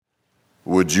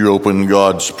Would you open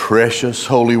God's precious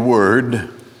holy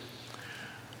word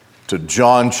to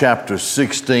John chapter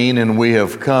 16, and we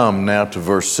have come now to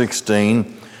verse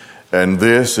 16, and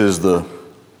this is the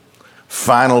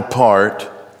final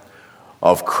part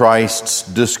of Christ's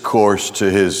discourse to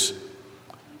his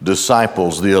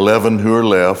disciples, the 11 who are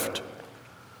left,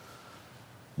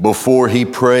 before he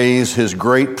prays his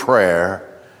great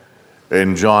prayer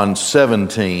in John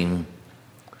 17,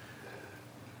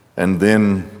 and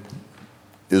then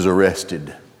is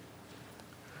arrested.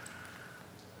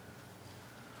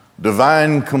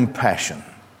 Divine compassion.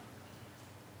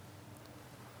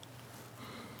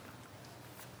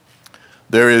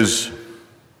 There is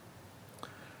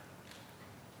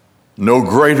no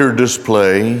greater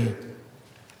display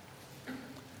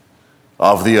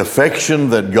of the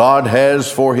affection that God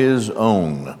has for his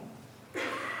own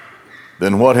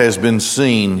than what has been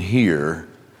seen here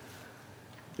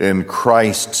in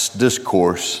Christ's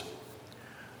discourse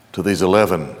to these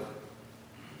 11.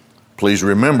 Please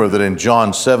remember that in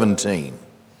John 17,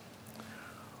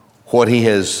 what he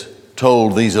has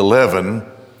told these 11,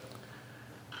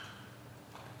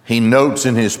 he notes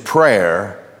in his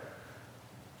prayer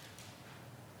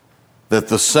that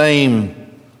the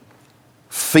same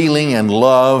feeling and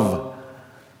love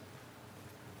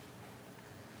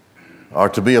are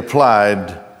to be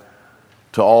applied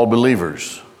to all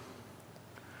believers.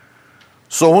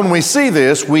 So when we see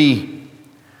this, we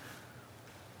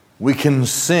can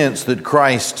sense that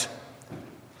Christ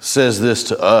says this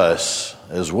to us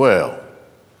as well.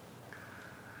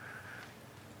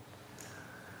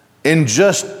 In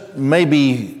just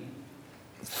maybe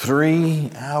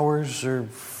 3 hours or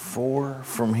 4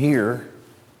 from here,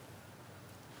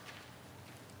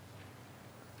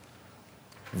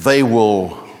 they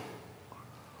will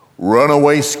run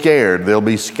away scared. They'll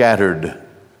be scattered.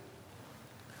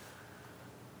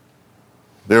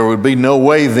 There would be no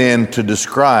way then to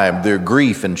describe their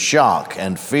grief and shock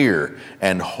and fear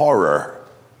and horror.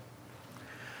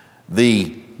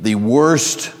 The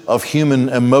worst of human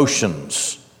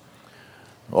emotions,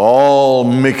 all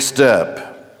mixed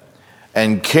up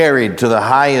and carried to the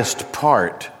highest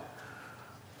part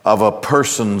of a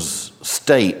person's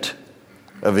state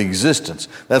of existence.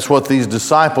 That's what these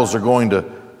disciples are going to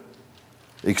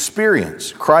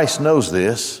experience. Christ knows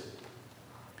this.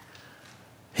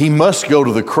 He must go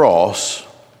to the cross,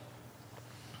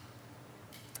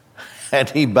 and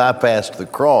he bypassed the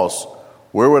cross.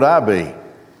 Where would I be?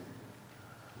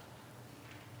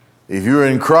 If you were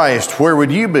in Christ, where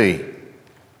would you be?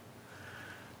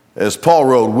 As Paul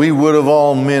wrote, we would of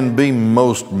all men be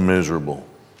most miserable.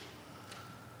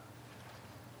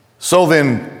 So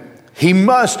then,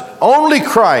 only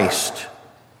Christ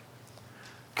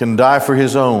can die for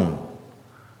his own.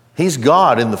 He's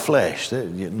God in the flesh.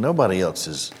 Nobody else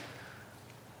has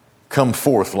come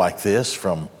forth like this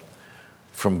from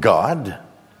God.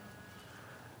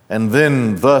 And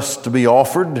then thus to be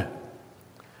offered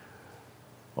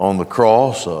on the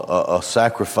cross a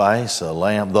sacrifice, the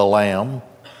Lamb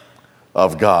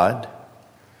of God.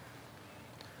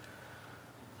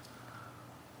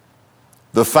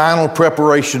 The final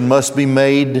preparation must be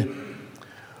made,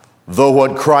 though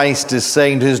what Christ is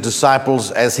saying to his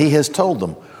disciples, as he has told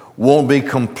them, won't be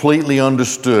completely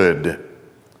understood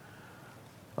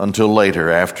until later,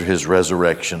 after his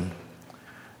resurrection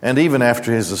and even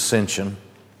after his ascension.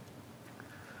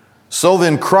 So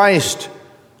then Christ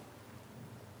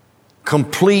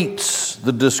completes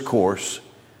the discourse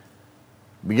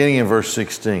beginning in verse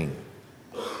 16.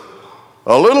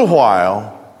 A little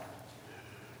while,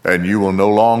 and you will no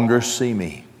longer see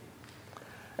me.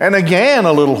 And again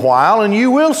a little while, and you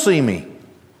will see me.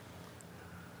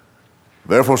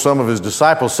 Therefore some of his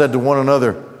disciples said to one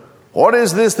another, what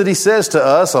is this that he says to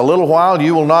us? A little while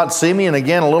you will not see me, and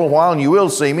again a little while and you will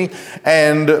see me,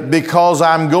 and because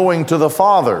I'm going to the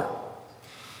Father.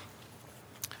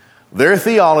 Their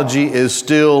theology is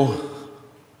still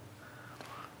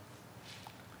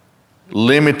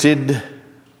limited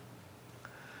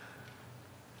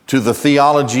to the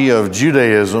theology of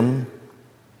Judaism,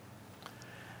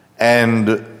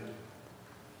 and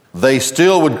they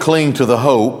still would cling to the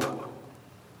hope.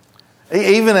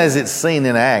 Even as it's seen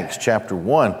in Acts chapter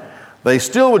 1, they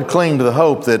still would cling to the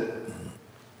hope that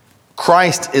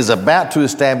Christ is about to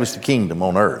establish the kingdom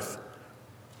on earth.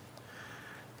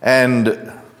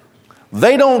 And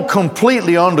they don't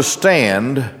completely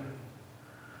understand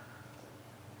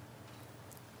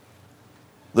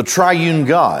the triune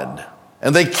God.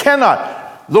 And they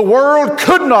cannot, the world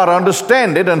could not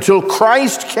understand it until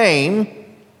Christ came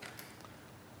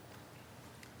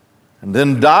and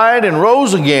then died and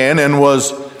rose again and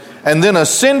was and then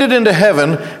ascended into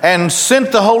heaven and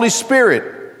sent the Holy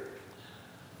Spirit.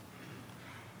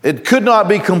 It could not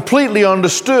be completely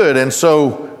understood, and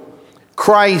so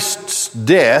Christ's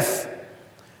death,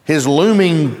 his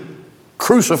looming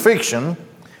crucifixion,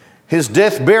 his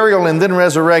death, burial, and then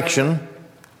resurrection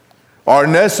are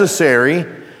necessary,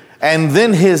 and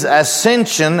then his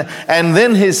ascension, and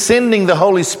then his sending the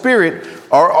Holy Spirit,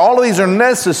 all of these are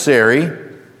necessary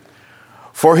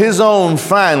for his own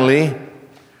finally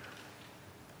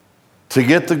to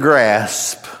get the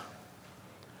grasp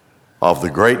of the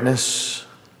greatness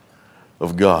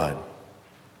of God.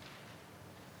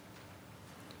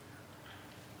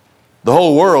 The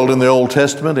whole world in the Old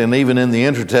Testament and even in the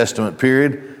Intertestament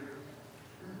period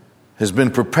has been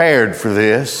prepared for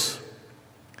this.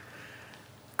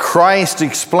 Christ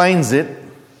explains it.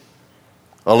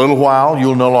 A little while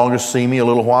you'll no longer see me, a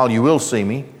little while you will see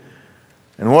me.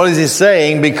 And what is he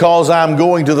saying? Because I'm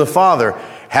going to the Father.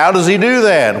 How does he do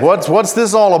that? What's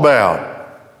this all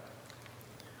about?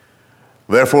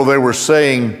 Therefore they were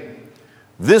saying,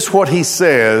 this what he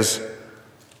says,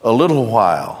 a little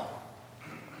while.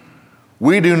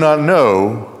 We do not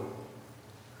know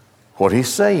what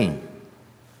he's saying.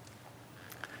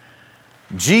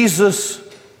 Jesus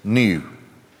knew.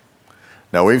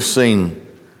 Now we've seen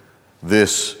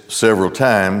this several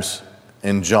times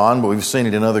in John, but we've seen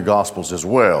it in other Gospels as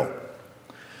well.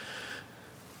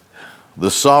 The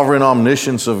sovereign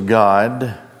omniscience of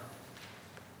God,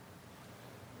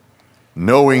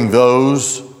 knowing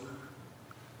those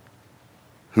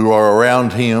who are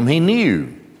around him, he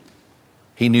knew.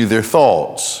 He knew their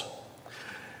thoughts.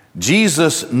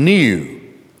 Jesus knew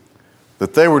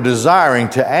that they were desiring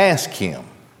to ask him.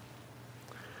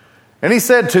 And he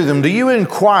said to them, do you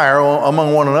inquire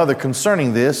among one another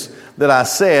concerning this, that I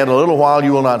said, a little while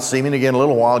you will not see me, and again a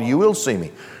little while you will see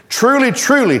me? Truly,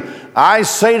 truly, I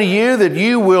say to you that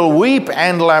you will weep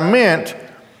and lament,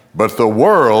 but the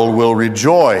world will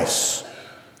rejoice.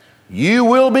 You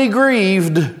will be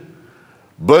grieved,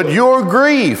 but your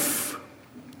grief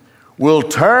will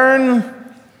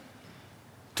turn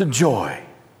to joy.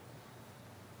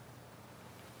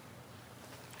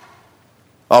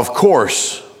 Of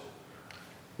course,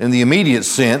 in the immediate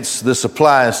sense, this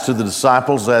applies to the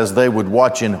disciples as they would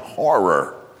watch in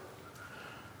horror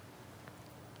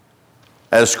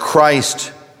as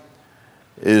Christ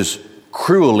is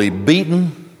cruelly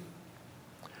beaten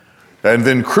and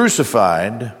then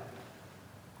crucified,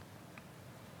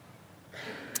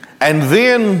 and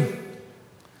then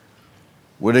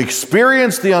would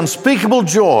experience the unspeakable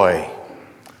joy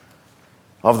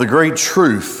of the great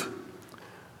truth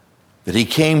that he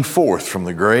came forth from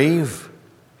the grave.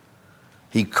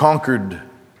 He conquered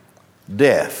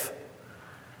death.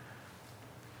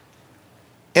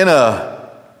 In an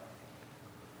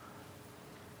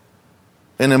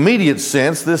immediate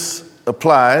sense, this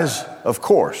applies, of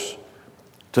course,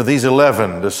 to these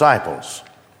 11 disciples.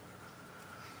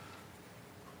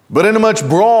 But in a much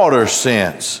broader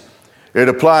sense, it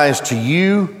applies to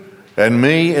you and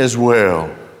me as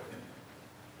well.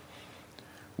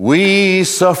 We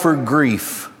suffer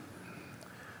grief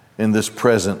in this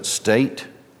present state,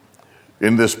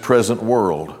 in this present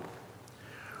world.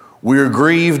 We are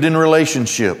grieved in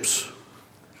relationships.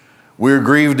 We are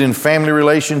grieved in family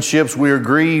relationships. We are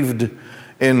grieved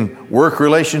in work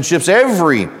relationships.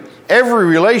 Every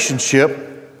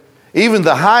relationship, even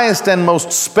the highest and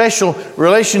most special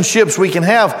relationships we can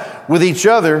have with each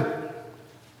other,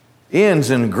 ends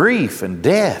in grief and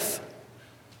death.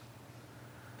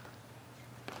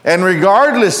 And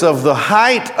regardless of the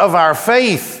height of our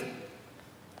faith,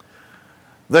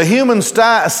 the human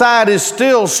side is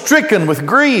still stricken with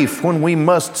grief when we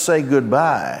must say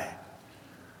goodbye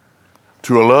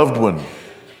to a loved one.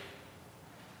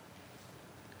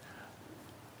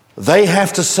 They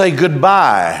have to say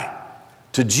goodbye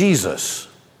to Jesus.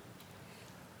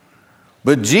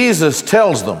 But Jesus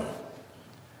tells them,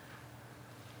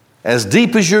 as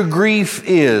deep as your grief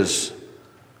is,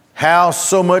 how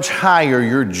so much higher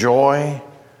your joy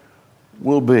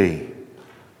will be.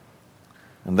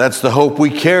 And that's the hope we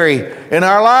carry in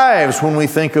our lives when we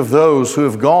think of those who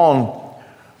have gone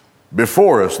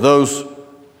before us, those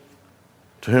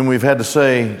to whom we've had to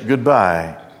say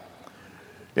goodbye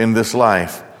in this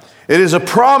life. It is a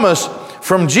promise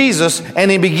from Jesus, and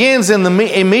it begins in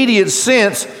the immediate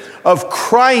sense of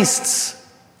Christ's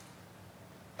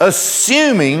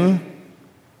assuming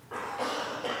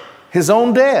his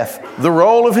own death, the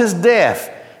role of his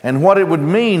death, and what it would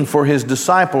mean for his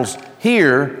disciples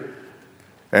here,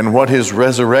 and what his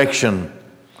resurrection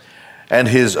and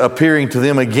his appearing to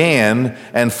them again,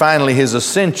 and finally his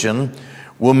ascension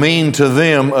will mean to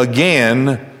them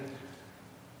again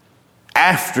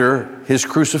after his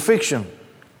crucifixion.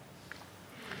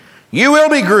 You will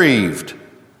be grieved.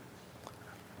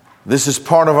 This is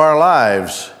part of our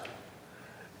lives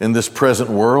in this present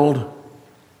world.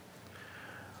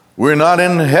 We're not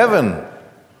in heaven.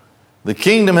 The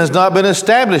kingdom has not been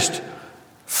established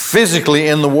physically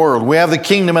in the world. We have the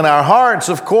kingdom in our hearts,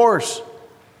 of course.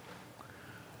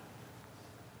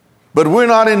 But we're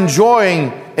not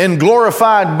enjoying in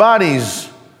glorified bodies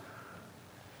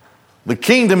the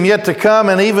kingdom yet to come,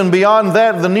 and even beyond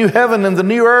that, the new heaven and the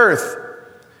new earth.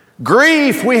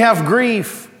 Grief, we have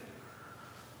grief.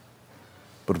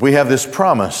 But we have this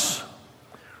promise.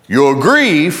 Your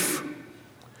grief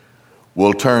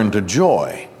will turn to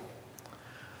joy.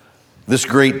 This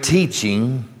great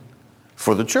teaching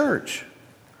for the church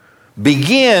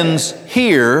begins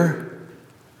here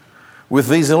with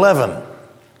these 11.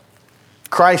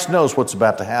 Christ knows what's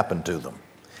about to happen to them.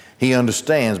 He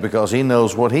understands because he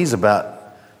knows what he's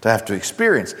about to have to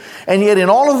experience. And yet in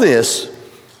all of this,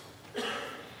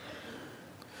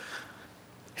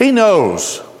 he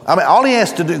knows. I mean, all he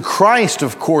has to do, Christ,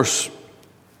 of course,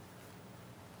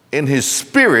 in his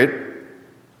spirit,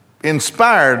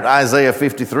 inspired Isaiah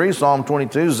 53, Psalm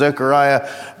 22, Zechariah,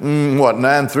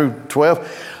 9 through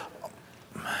 12.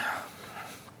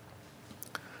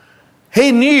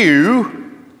 He knew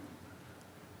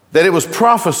that it was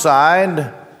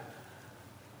prophesied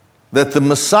that the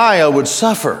Messiah would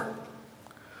suffer.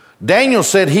 Daniel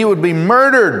said he would be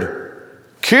murdered,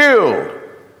 killed.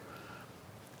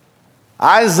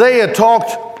 Isaiah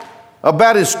talked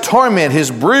about his torment, his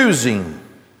bruising,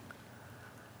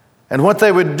 and what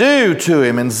they would do to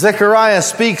him. And Zechariah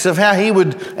speaks of how he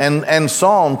would, and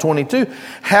Psalm 22,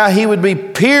 how he would be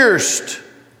pierced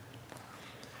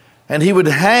and he would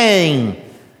hang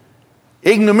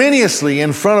ignominiously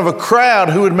in front of a crowd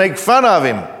who would make fun of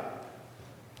him.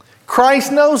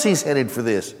 Christ knows he's headed for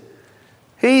this.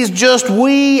 He's just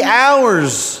wee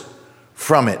hours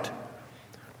from it.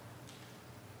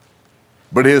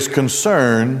 But his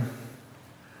concern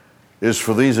is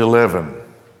for these 11.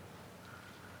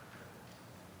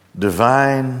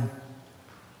 Divine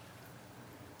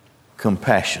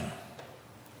compassion.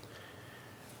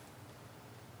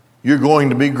 You're going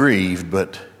to be grieved,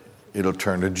 but it'll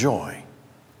turn to joy.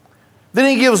 Then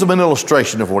he gives them an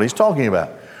illustration of what he's talking about.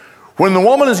 When the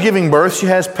woman is giving birth, she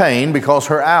has pain because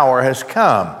her hour has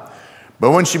come.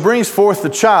 But when she brings forth the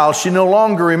child, she no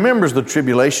longer remembers the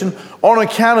tribulation on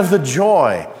account of the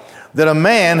joy that a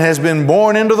man has been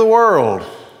born into the world.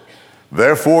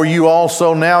 Therefore you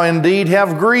also now indeed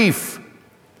have grief.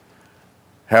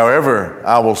 However,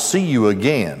 I will see you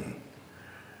again,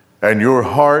 and your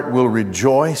heart will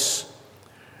rejoice,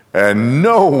 and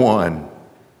no one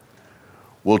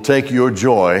will take your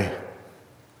joy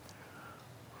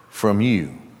from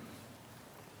you.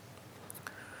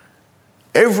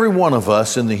 Every one of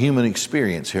us in the human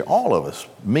experience here, all of us,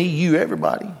 me, you,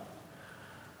 everybody,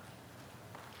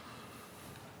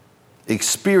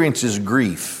 experiences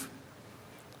grief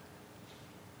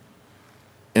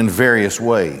in various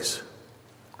ways.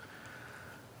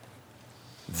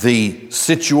 The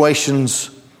situations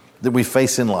that we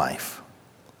face in life,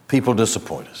 people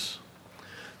disappoint us.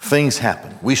 Things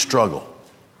happen. We struggle.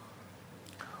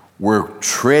 We're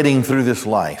treading through this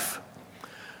life.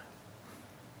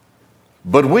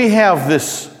 But we have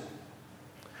this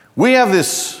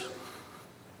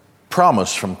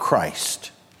promise from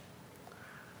Christ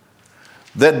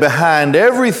that behind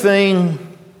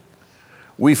everything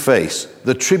we face,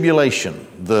 the tribulation,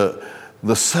 the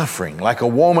suffering, like a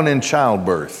woman in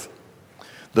childbirth,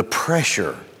 the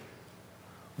pressure,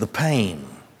 the pain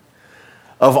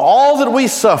of all that we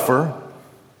suffer,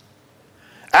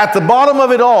 at the bottom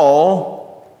of it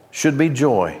all should be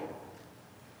joy.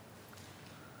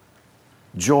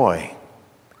 Joy.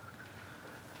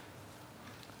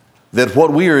 That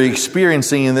what we are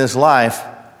experiencing in this life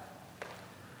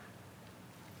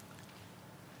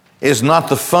is not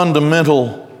the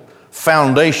fundamental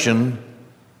foundation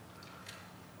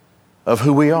of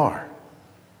who we are.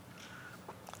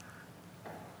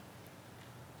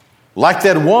 Like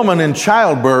that woman in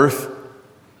childbirth,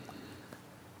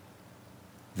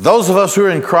 those of us who are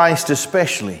in Christ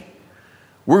especially,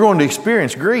 we're going to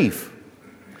experience grief.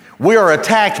 We are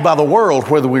attacked by the world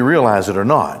whether we realize it or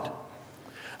not.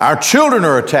 Our children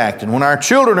are attacked, and when our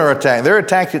children are attacked, they're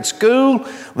attacked at school,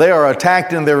 they are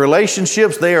attacked in their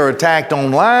relationships, they are attacked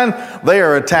online, they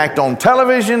are attacked on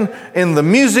television, in the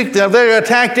music, they're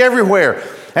attacked everywhere.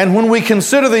 And when we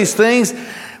consider these things,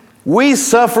 we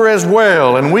suffer as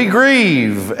well, and we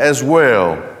grieve as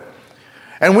well.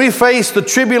 And we face the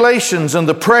tribulations and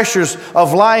the pressures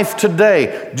of life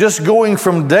today, just going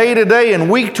from day to day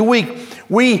and week to week.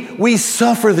 We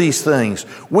suffer these things.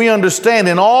 We understand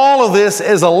in all of this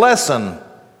as a lesson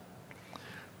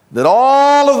that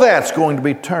all of that's going to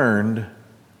be turned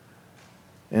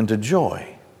into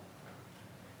joy.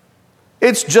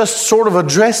 It's just sort of a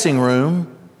dressing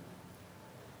room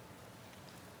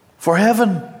for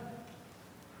heaven.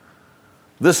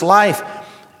 This life,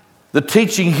 the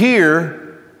teaching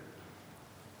here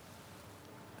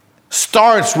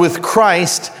starts with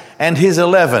Christ and His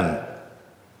 11.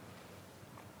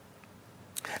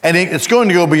 And it's going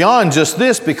to go beyond just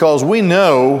this, because we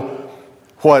know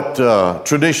what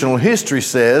traditional history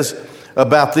says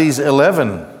about these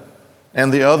 11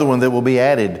 and the other one that will be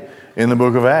added in the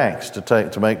book of Acts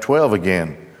to make 12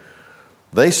 again.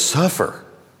 They suffer.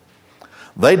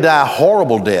 They die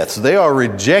horrible deaths. They are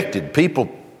rejected.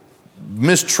 People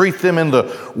mistreat them in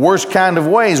the worst kind of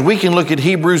ways. We can look at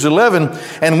Hebrews 11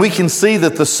 and we can see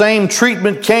that the same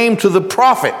treatment came to the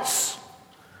prophets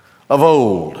of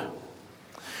old.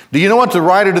 Do you know what the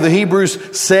writer to the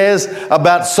Hebrews says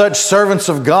about such servants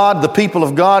of God, the people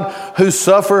of God who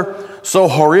suffer so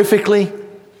horrifically?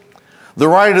 The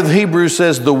writer to the Hebrews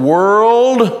says, the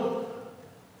world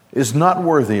is not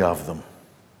worthy of them.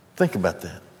 Think about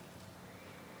that.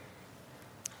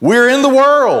 We're in the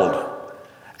world,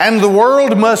 and the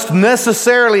world must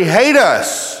necessarily hate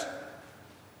us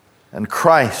and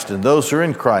Christ and those who are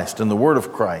in Christ and the Word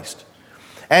of Christ.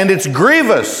 And it's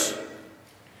grievous.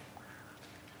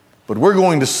 But we're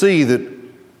going to see that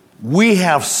we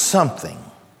have something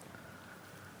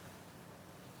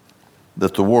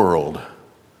that the world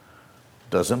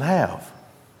doesn't have.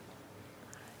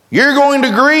 You're going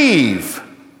to grieve,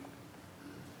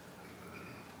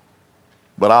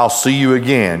 but I'll see you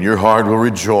again. Your heart will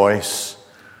rejoice.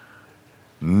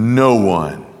 No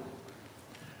one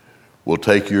will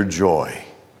take your joy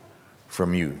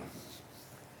from you.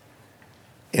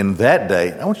 In that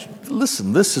day, I want you to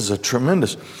listen, this is a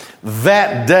tremendous,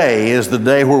 that day is the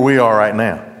day where we are right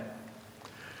now.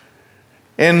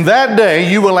 In that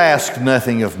day, you will ask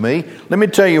nothing of me. Let me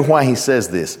tell you why he says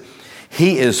this.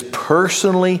 He is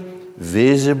personally,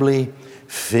 visibly,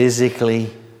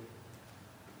 physically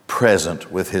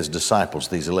present with his disciples,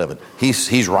 these 11.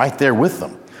 He's right there with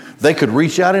them. They could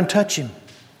reach out and touch him.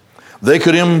 They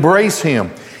could embrace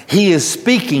him. He is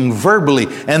speaking verbally,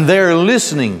 and they're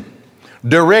listening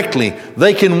directly.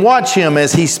 They can watch him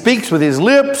as he speaks with his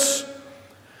lips,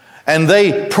 and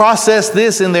they process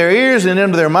this in their ears and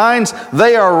into their minds.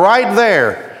 They are right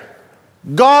there.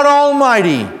 God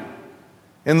Almighty,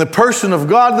 in the person of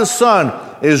God the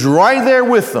Son, is right there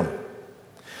with them.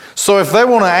 So if they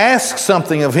want to ask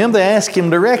something of him, they ask him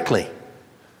directly.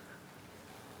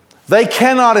 They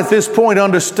cannot at this point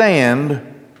understand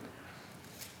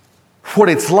what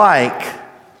it's like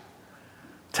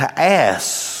to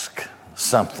ask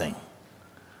something.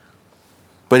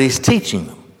 But he's teaching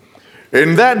them.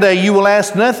 In that day you will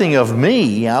ask nothing of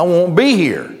me. I won't be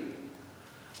here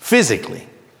physically.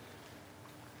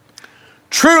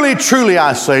 Truly, truly,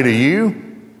 I say to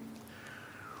you,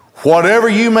 whatever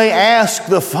you may ask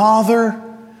the Father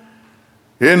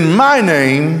in my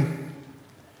name,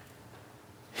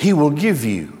 he will give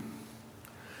you.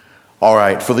 All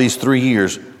right, for these 3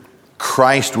 years,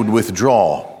 Christ would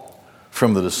withdraw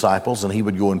from the disciples and he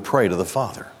would go and pray to the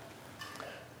Father.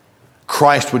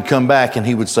 Christ would come back and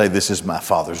he would say, this is my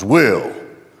Father's will.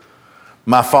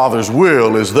 My Father's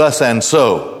will is thus and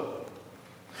so.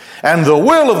 And the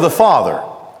will of the Father,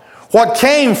 what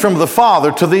came from the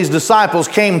Father to these disciples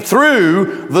came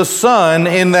through the Son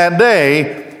in that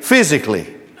day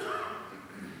physically.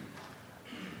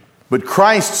 But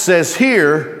Christ says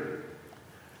here,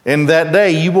 in that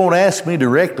day you won't ask me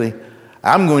directly.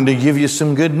 I'm going to give you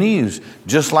some good news.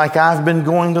 Just like I've been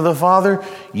going to the Father,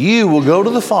 you will go to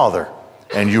the Father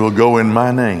and you will go in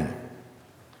my name.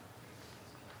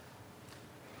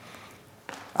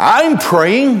 I'm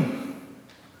praying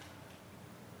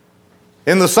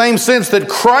in the same sense that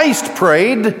Christ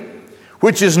prayed,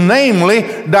 which is namely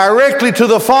directly to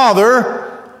the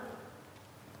Father,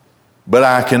 but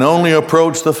I can only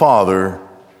approach the Father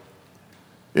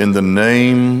in the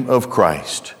name of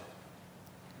Christ.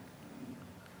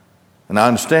 And I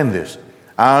understand this.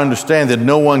 I understand that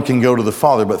no one can go to the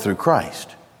Father but through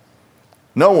Christ.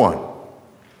 No one.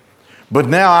 But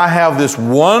now I have this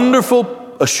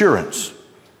wonderful assurance.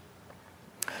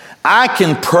 I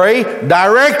can pray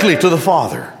directly to the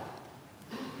Father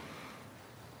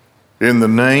in the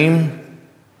name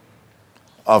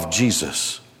of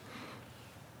Jesus.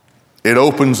 It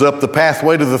opens up the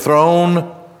pathway to the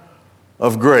throne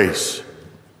of grace.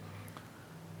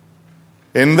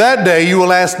 In that day you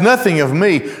will ask nothing of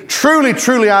me. Truly,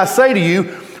 truly, I say to you,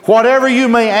 Whatever you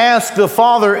may ask the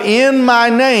Father in my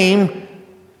name,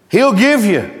 He'll give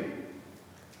you.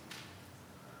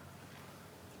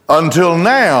 Until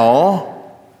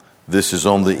now, this is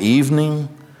on the evening,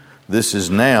 this is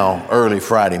now early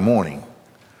Friday morning.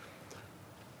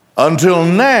 Until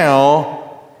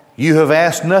now, you have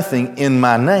asked nothing in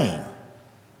my name.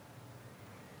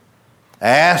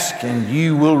 Ask and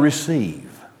you will receive,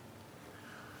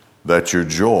 that your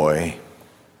joy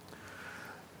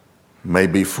may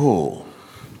be full.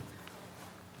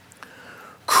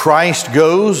 Christ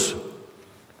goes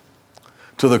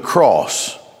to the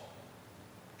cross.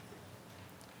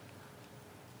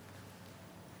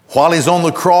 While He's on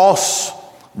the cross,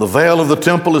 the veil of the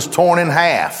temple is torn in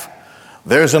half.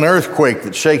 There's an earthquake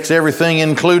that shakes everything,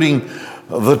 including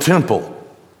the temple.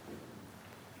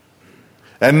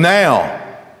 And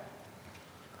now,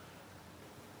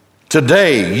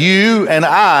 today, you and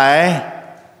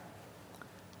I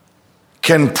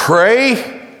can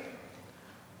pray.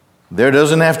 There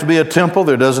doesn't have to be a temple.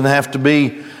 There doesn't have to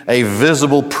be a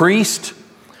visible priest.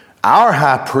 Our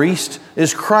high priest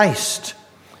is Christ.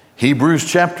 Hebrews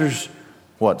chapters,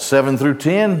 7 through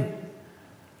 10?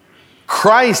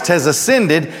 Christ has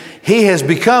ascended. He has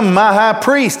become my high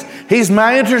priest. He's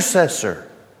my intercessor.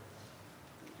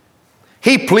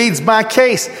 He pleads my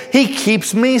case. He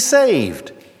keeps me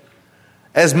saved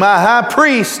as my high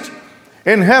priest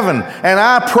in heaven. And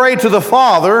I pray to the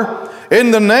Father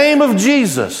in the name of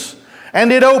Jesus.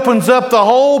 And it opens up the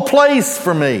whole place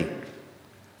for me.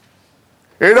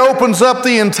 It opens up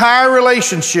the entire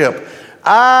relationship.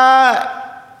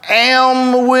 I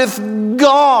am with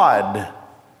God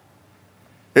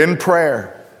in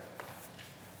prayer.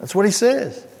 That's what He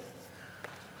says.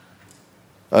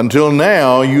 Until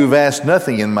now, you have asked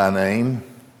nothing in my name.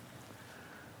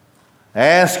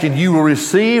 Ask and you will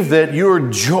receive, that your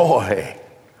joy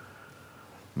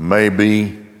may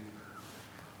be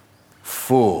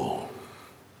full.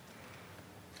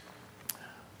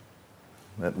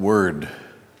 That word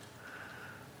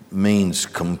means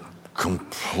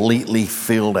completely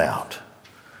filled out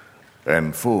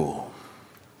and full.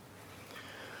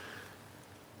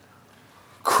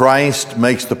 Christ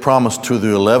makes the promise to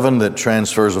the 11 that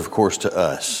transfers, of course, to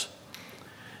us.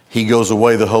 He goes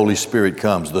away, the Holy Spirit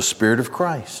comes, the Spirit of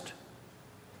Christ.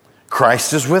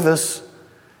 Christ is with us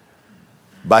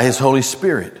by His Holy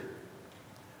Spirit.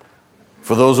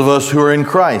 For those of us who are in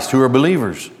Christ, who are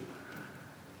believers,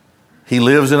 He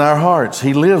lives in our hearts.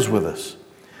 He lives with us.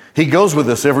 He goes with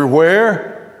us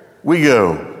everywhere we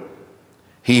go.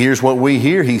 He hears what we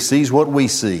hear. He sees what we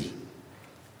see.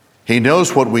 He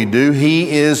knows what we do.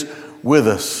 He is with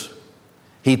us.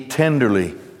 He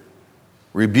tenderly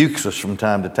rebukes us from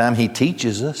time to time. He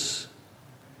teaches us.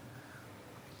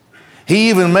 He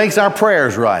even makes our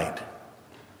prayers right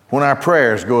when our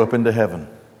prayers go up into heaven.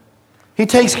 He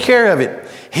takes care of it.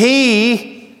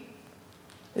 He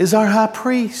is our high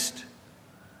priest.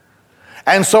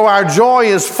 And so our joy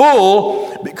is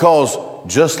full because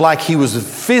just like He was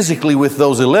physically with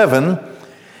those 11,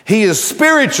 He is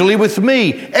spiritually with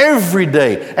me every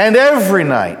day and every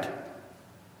night.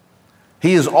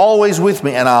 He is always with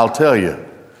me, and I'll tell you,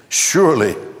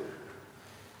 surely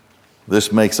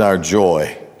this makes our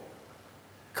joy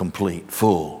complete,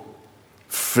 full,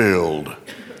 filled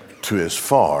to as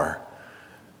far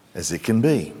as it can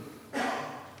be.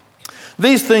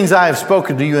 These things I have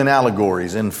spoken to you in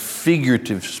allegories and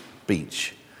figurative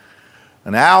speech.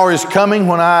 An hour is coming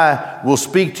when I will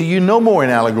speak to you no more in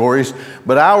allegories,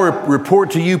 but I will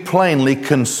report to you plainly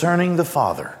concerning the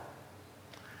Father.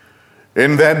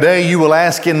 In that day you will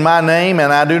ask in my name,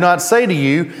 and I do not say to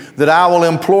you that I will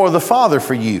implore the Father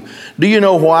for you. Do you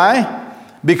know why?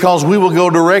 Because we will go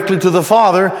directly to the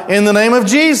Father in the name of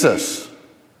Jesus.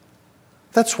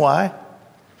 That's why.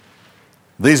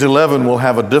 These 11 will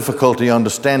have a difficulty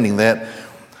understanding that.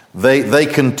 They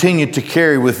continue to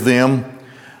carry with them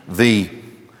the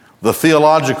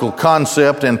theological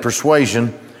concept and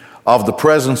persuasion of the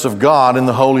presence of God in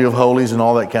the Holy of Holies and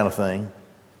all that kind of thing.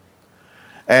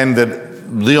 And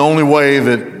that the only way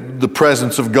that the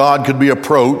presence of God could be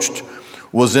approached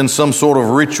was in some sort of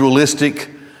ritualistic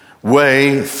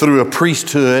way through a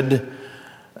priesthood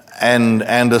and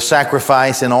a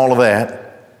sacrifice and all of that.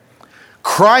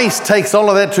 Christ takes all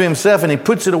of that to Himself and He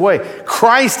puts it away.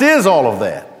 Christ is all of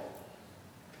that.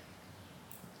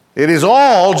 It is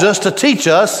all just to teach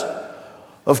us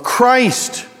of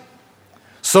Christ.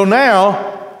 So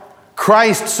now,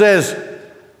 Christ says,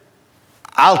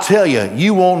 I'll tell you,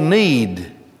 you won't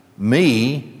need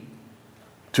me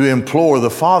to implore the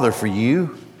Father for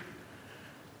you.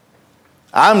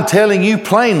 I'm telling you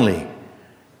plainly,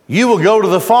 you will go to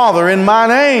the Father in my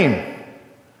name,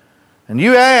 And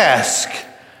you ask,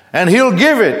 and He'll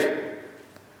give it.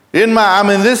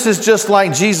 This is just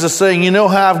like Jesus saying, you know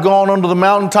how I've gone unto the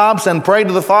mountaintops and prayed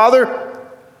to the Father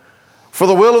for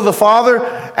the will of the Father,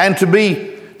 and to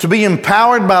be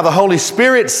empowered by the Holy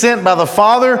Spirit, sent by the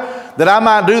Father, that I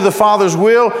might do the Father's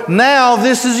will. Now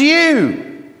this is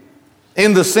you,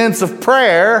 in the sense of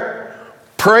prayer,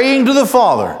 praying to the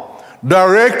Father,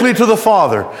 directly to the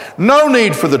Father. No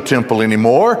need for the temple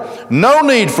anymore. No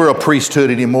need for a priesthood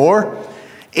anymore.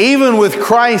 Even with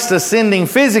Christ ascending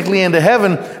physically into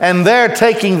heaven and there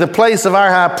taking the place of our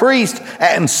high priest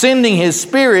and sending His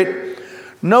Spirit,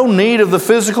 no need of the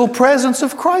physical presence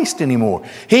of Christ anymore.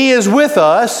 He is with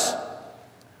us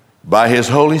by His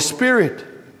Holy Spirit.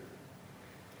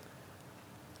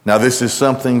 Now, this is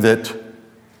something that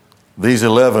these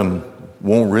 11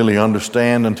 won't really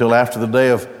understand until after the day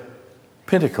of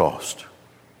Pentecost.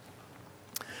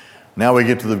 Now we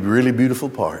get to the really beautiful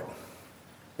part.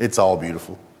 It's all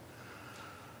beautiful.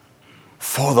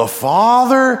 For the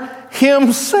Father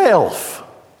Himself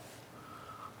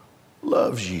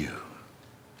loves you.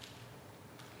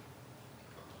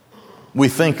 We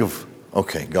think of,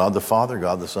 God the Father,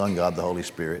 God the Son, God the Holy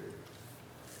Spirit.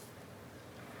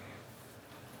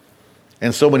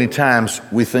 And so many times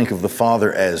we think of the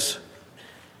Father as,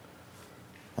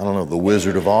 the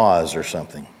Wizard of Oz or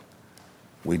something.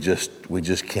 We just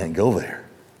can't go there.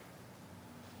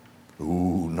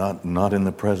 Ooh, not in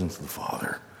the presence of the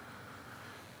Father.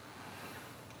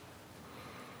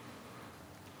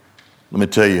 Let me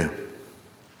tell you,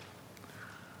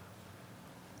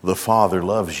 the Father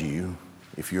loves you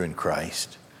if you're in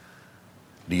Christ.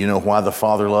 Do you know why the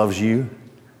Father loves you?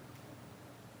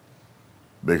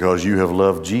 Because you have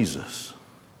loved Jesus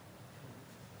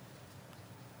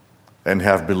and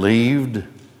have believed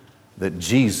that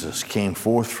Jesus came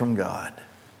forth from God.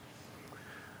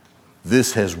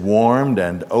 This has warmed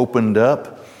and opened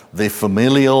up the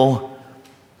familial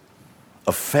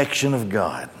affection of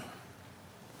God.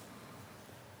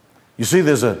 You see,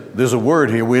 there's a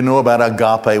word here. We know about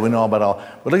agape. We know about all.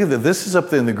 But look at this. This is up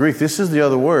there in the Greek. This is the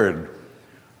other word.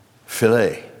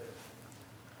 Philia.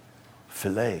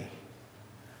 Philia.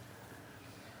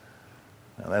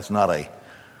 Now, that's not a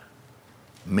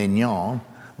mignon.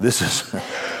 This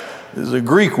is a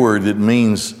Greek word that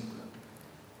means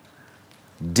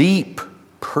deep,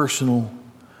 personal,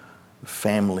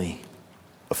 family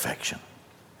affection.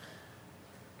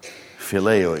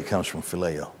 Phileo, it comes from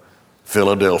phileo.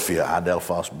 Philadelphia,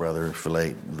 Adelphos, brother,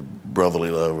 philate,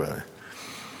 brotherly love.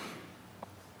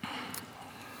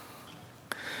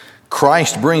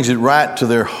 Christ brings it right to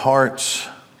their hearts.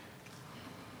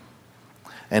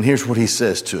 And here's what He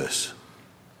says to us.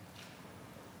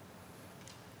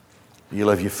 Do you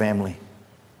love your family?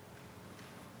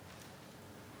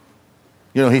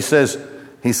 You know, He says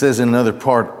in another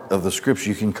part of the Scripture,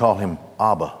 you can call Him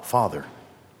Abba, Father,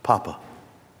 Papa,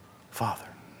 Father.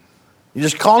 You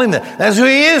just call Him that. That's who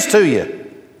He is to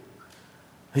you.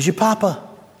 He's your Papa.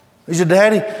 He's your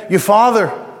Daddy, your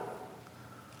Father.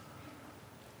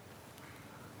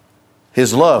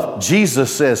 His love.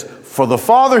 Jesus says, for the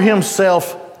Father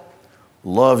Himself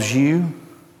loves you.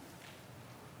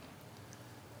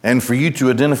 And for you to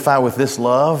identify with this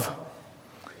love,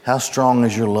 how strong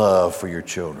is your love for your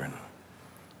children,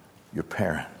 your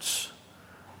parents,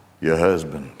 your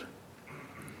husband,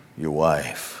 your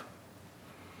wife,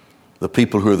 the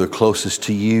people who are the closest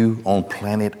to you on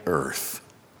planet Earth?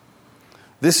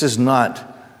 This is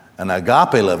not an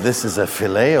agape love. This is a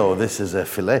phileo. This is a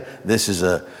philia.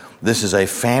 This is a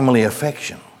family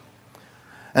affection.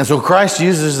 And so Christ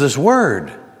uses this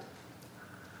word.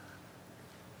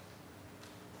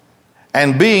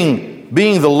 And being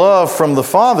the love from the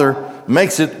Father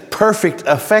makes it perfect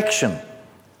affection.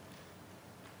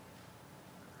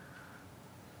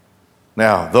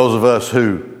 Now, those of us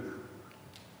who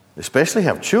especially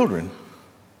have children,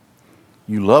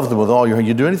 you love them with all your heart.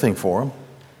 You do anything for them.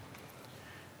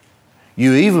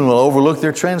 You even will overlook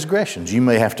their transgressions. You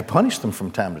may have to punish them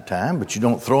from time to time, but you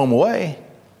don't throw them away.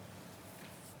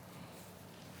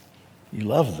 You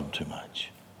love them too much.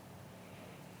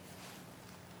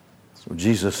 So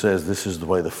Jesus says this is the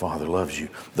way the Father loves you.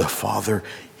 The Father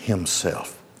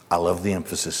Himself. I love the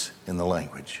emphasis in the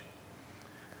language.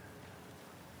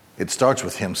 It starts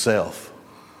with Himself.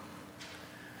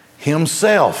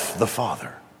 Himself, the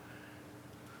Father.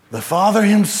 The Father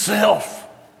Himself.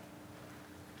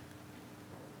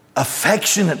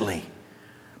 Affectionately.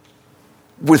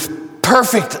 With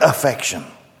perfect affection.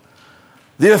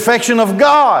 The affection of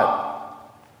God.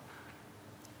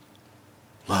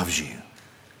 Loves you.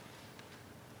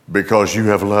 Because you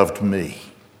have loved me.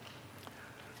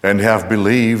 And have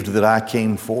believed that I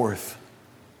came forth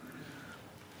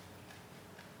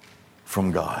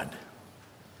from God.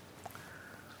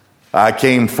 I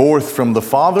came forth from the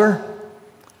Father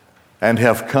and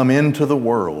have come into the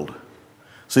world.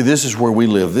 See, this is where we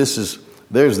live.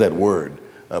 There's that word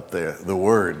up there, the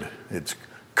word. It's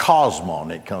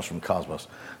cosmon. It comes from cosmos.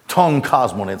 Ton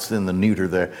cosmon, it's in the neuter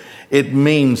there. It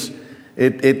means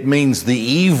the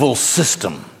evil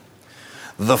system,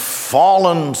 the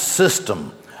fallen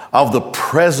system of the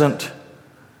present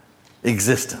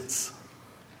existence.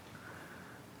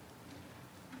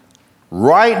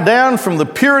 Right down from the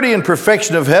purity and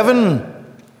perfection of heaven,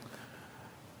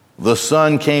 the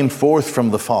Son came forth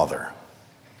from the Father.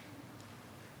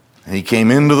 And He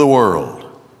came into the world.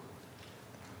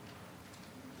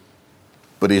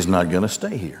 But He's not going to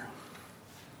stay here.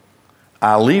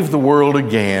 I leave the world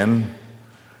again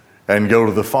and go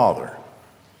to the Father.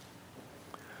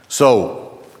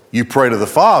 So, you pray to the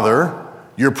Father,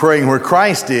 you're praying where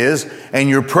Christ is, and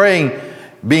you're praying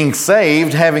being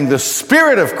saved, having the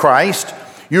Spirit of Christ.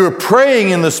 You're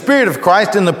praying in the Spirit of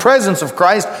Christ, in the presence of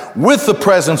Christ, with the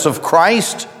presence of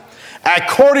Christ,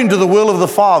 according to the will of the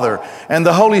Father. And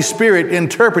the Holy Spirit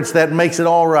interprets that and makes it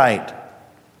all right.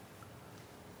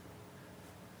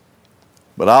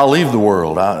 But I'll leave the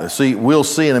world. We'll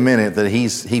see in a minute that he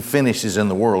finishes in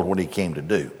the world what He came to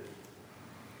do.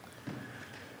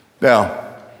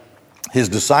 Now, His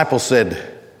disciples said,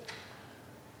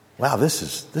 wow, this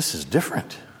is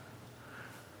different.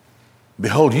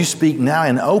 Behold, you speak now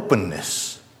in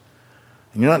openness.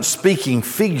 And you're not speaking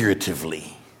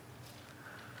figuratively.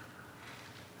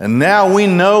 And now we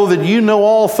know that you know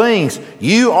all things.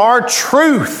 You are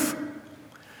truth.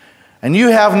 And you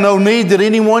have no need that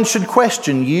anyone should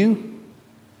question you.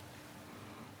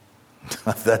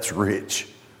 That's rich.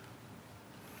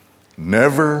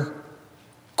 Never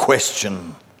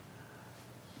question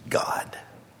God.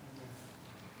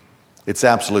 It's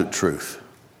absolute truth.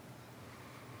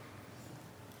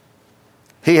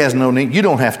 He has no need. You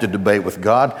don't have to debate with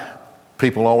God.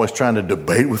 People are always trying to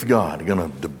debate with God. They're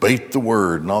going to debate the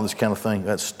Word and all this kind of thing.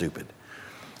 That's stupid.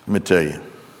 Let me tell you,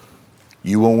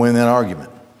 you won't win that argument.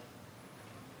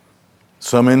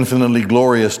 Some infinitely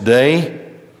glorious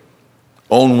day,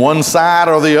 on one side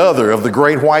or the other of the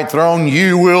great white throne,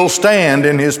 you will stand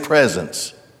in His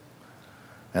presence.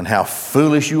 And how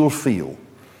foolish you will feel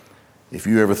if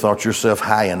you ever thought yourself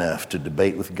high enough to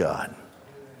debate with God.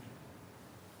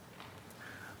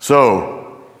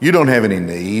 So, you don't have any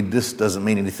need. This doesn't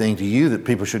mean anything to you that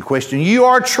people should question. You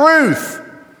are truth.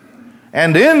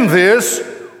 And in this,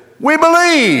 we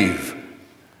believe.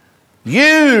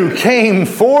 You came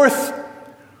forth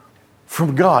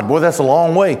from God. Boy, that's a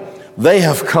long way. They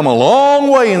have come a long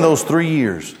way in those 3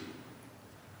 years.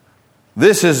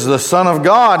 This is the Son of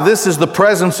God. This is the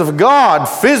presence of God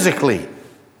physically.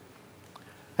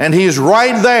 And He is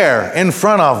right there in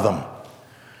front of them.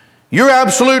 You're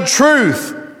absolute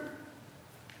truth.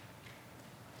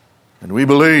 And we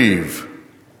believe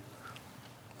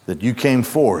that you came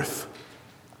forth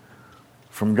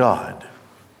from God.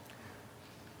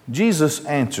 Jesus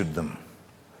answered them,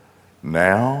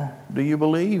 now do you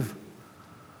believe?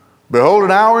 Behold,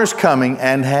 an hour is coming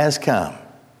and has come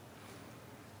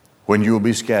when you will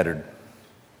be scattered.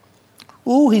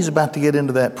 Ooh, He's about to get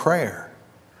into that prayer.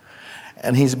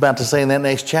 And He's about to say in that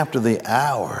next chapter, the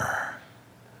hour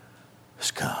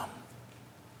has come.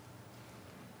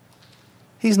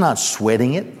 He's not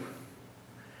sweating it.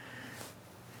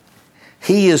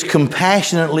 He is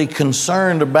compassionately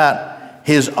concerned about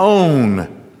His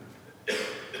own.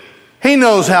 He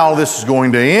knows how this is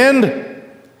going to end.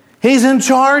 He's in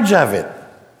charge of it.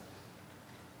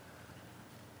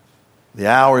 The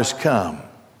hour has come.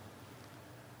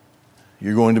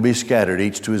 You're going to be scattered,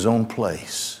 each to his own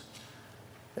place.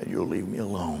 And you'll leave me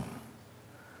alone.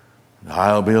 And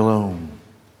I'll be alone.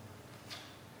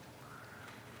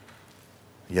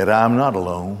 Yet I'm not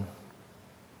alone,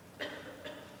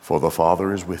 for the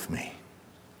Father is with me.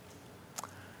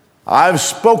 I've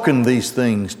spoken these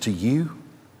things to you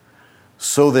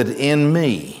so that in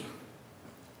me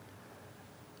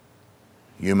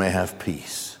you may have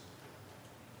peace.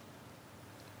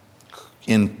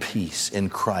 In peace, in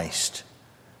Christ,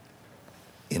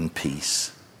 in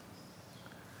peace.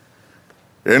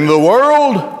 In the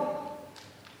world,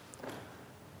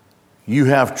 you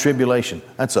have tribulation.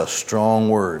 That's a strong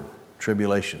word,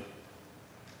 tribulation.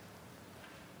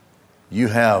 You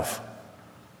have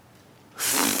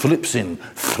flipsin.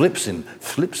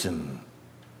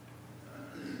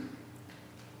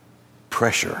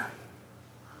 Pressure.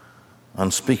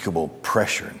 Unspeakable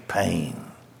pressure and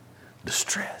pain,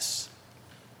 distress.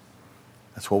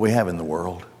 That's what we have in the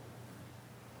world.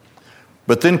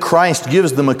 But then Christ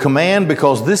gives them a command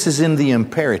because this is in the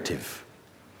imperative.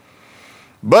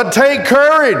 But take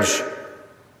courage.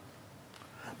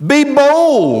 Be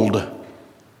bold.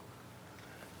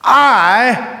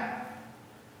 I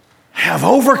have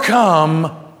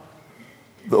overcome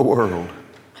the world.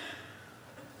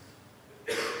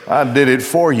 I did it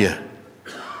for you.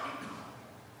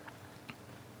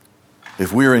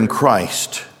 If we're in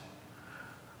Christ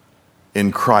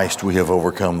we have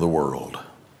overcome the world.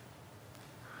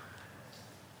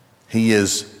 He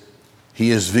is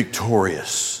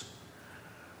victorious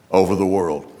over the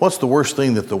world. What's the worst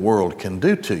thing that the world can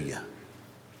do to you?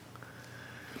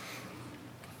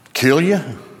 Kill you?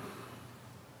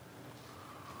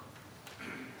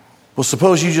 Well,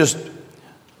 suppose you just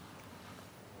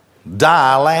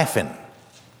die laughing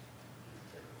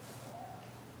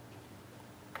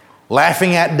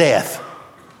at death.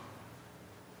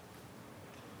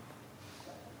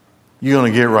 You're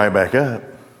going to get right back up.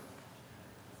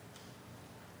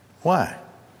 Why?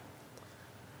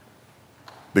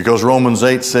 Because Romans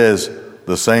 8 says,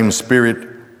 the same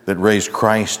Spirit that raised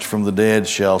Christ from the dead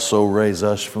shall so raise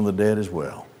us from the dead as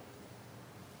well.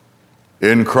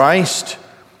 In Christ,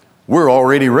 we're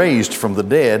already raised from the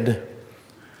dead.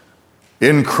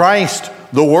 In Christ,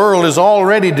 the world is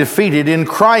already defeated. In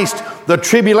Christ, the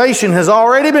tribulation has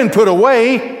already been put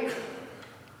away.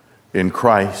 In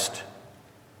Christ.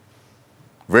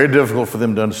 Very difficult for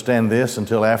them to understand this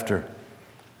until after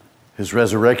His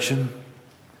resurrection.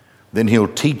 Then He'll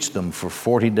teach them for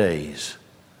 40 days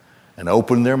and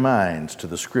open their minds to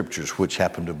the Scriptures, which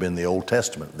happened to have been the Old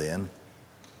Testament then.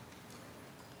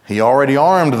 He already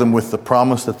armed them with the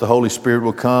promise that the Holy Spirit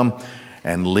will come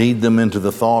and lead them into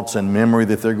the thoughts and memory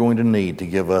that they're going to need to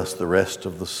give us the rest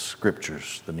of the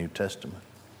Scriptures, the New Testament.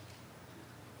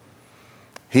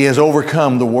 He has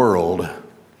overcome the world.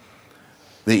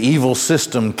 The evil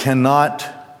system cannot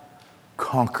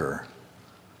conquer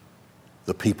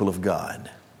the people of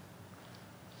God.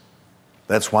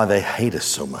 That's why they hate us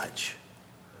so much.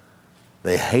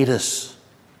 They hate us.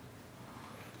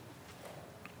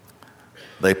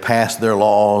 They pass their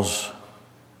laws.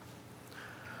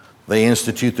 They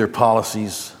institute their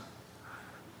policies.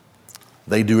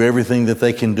 They do everything that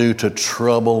they can do to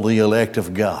trouble the elect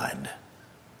of God.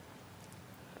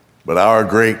 But our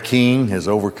great King has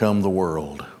overcome the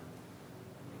world.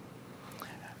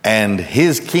 And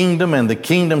His kingdom and the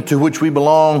kingdom to which we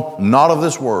belong, not of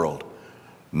this world.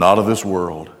 Not of this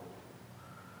world.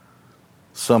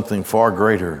 Something far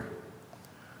greater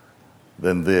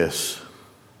than this.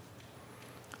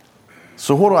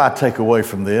 So what do I take away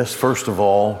from this? First of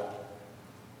all,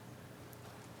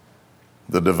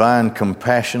 the divine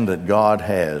compassion that God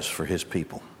has for His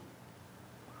people.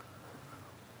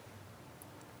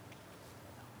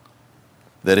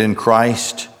 That in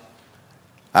Christ,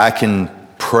 I can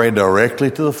pray directly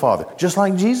to the Father, just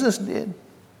like Jesus did.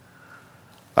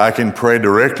 I can pray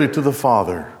directly to the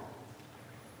Father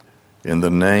in the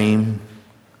name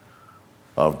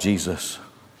of Jesus.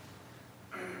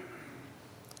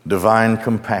 Divine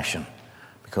compassion,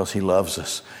 because He loves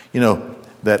us. You know,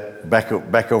 that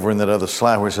back over in that other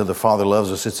slide where it said the Father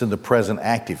loves us, it's in the present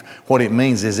active. What it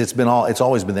means is it's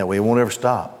always been that way. It won't ever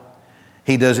stop.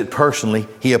 He does it personally.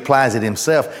 He applies it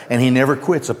Himself, and He never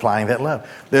quits applying that love.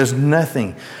 There's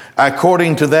nothing,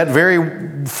 according to that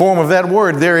very form of that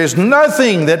word, there is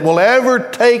nothing that will ever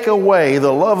take away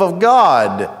the love of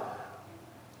God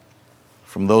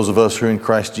from those of us who are in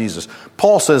Christ Jesus.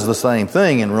 Paul says the same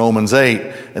thing in Romans 8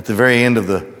 at the very end of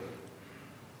the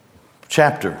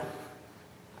chapter.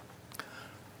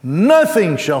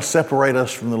 Nothing shall separate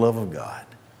us from the love of God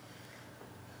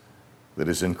that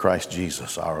is in Christ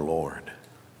Jesus our Lord.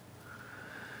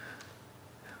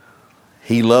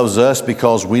 He loves us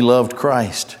because we loved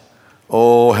Christ.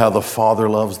 Oh, how the Father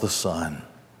loves the Son.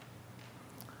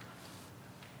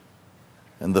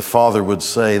 And the Father would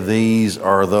say, these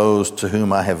are those to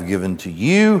whom I have given to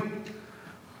you.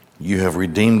 You have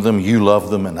redeemed them, you love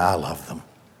them, and I love them.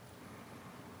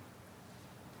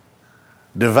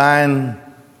 Divine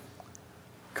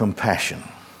compassion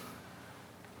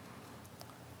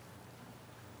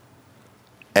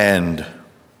and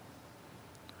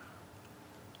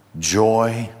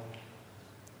joy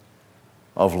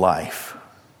of life.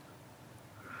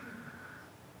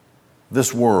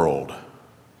 This world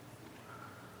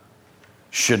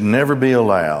should never be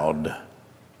allowed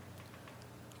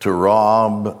to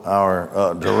rob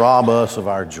us of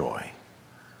our joy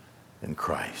in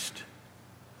Christ.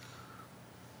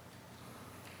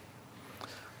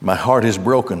 My heart is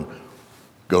broken.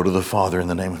 Go to the Father in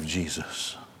the name of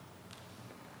Jesus.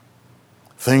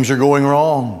 Things are going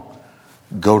wrong.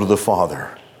 Go to the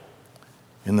Father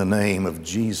in the name of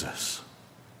Jesus.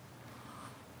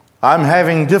 I'm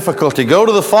having difficulty. Go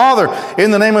to the Father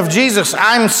in the name of Jesus.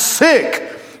 I'm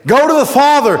sick. Go to the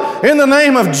Father in the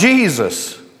name of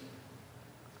Jesus,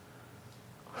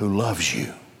 who loves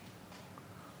you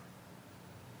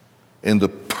in the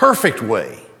perfect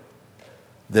way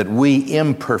that we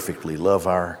imperfectly love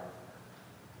our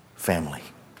family.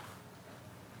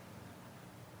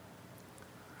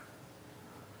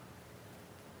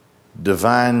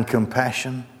 Divine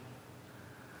compassion,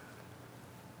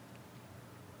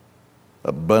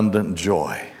 abundant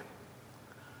joy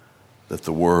that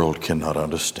the world cannot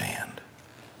understand.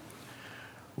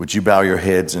 Would you bow your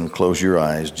heads and close your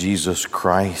eyes? Jesus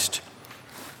Christ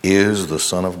is the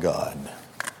Son of God.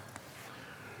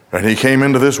 And He came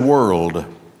into this world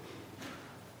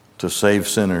to save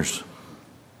sinners.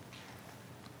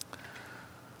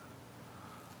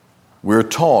 We're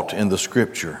taught in the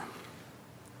Scripture,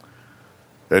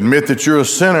 admit that you're a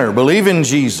sinner, believe in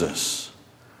Jesus,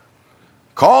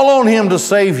 call on Him to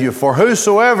save you, for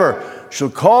whosoever shall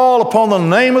call upon the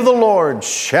name of the Lord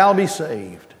shall be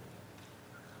saved.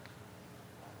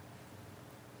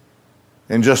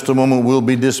 In just a moment, we'll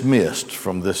be dismissed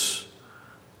from this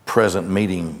present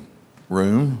meeting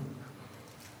room.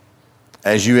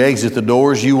 As you exit the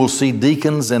doors, you will see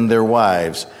deacons and their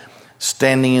wives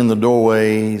standing in the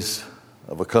doorways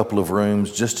of a couple of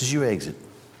rooms just as you exit.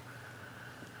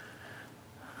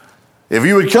 If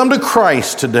you would come to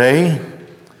Christ today,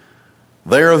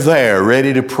 they are there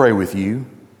ready to pray with you.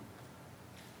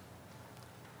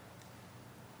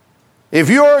 If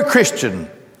you are a Christian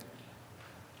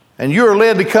and you are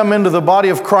led to come into the body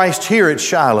of Christ here at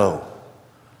Shiloh,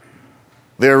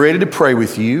 they are ready to pray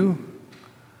with you.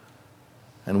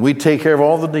 And we take care of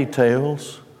all the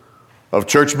details of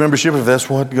church membership if that's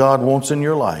what God wants in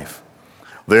your life.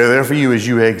 They're there for you as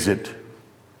you exit.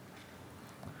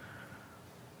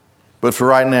 But for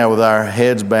right now, with our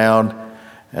heads bowed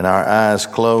and our eyes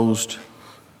closed,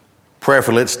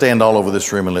 prayerfully, let's stand all over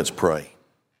this room and let's pray.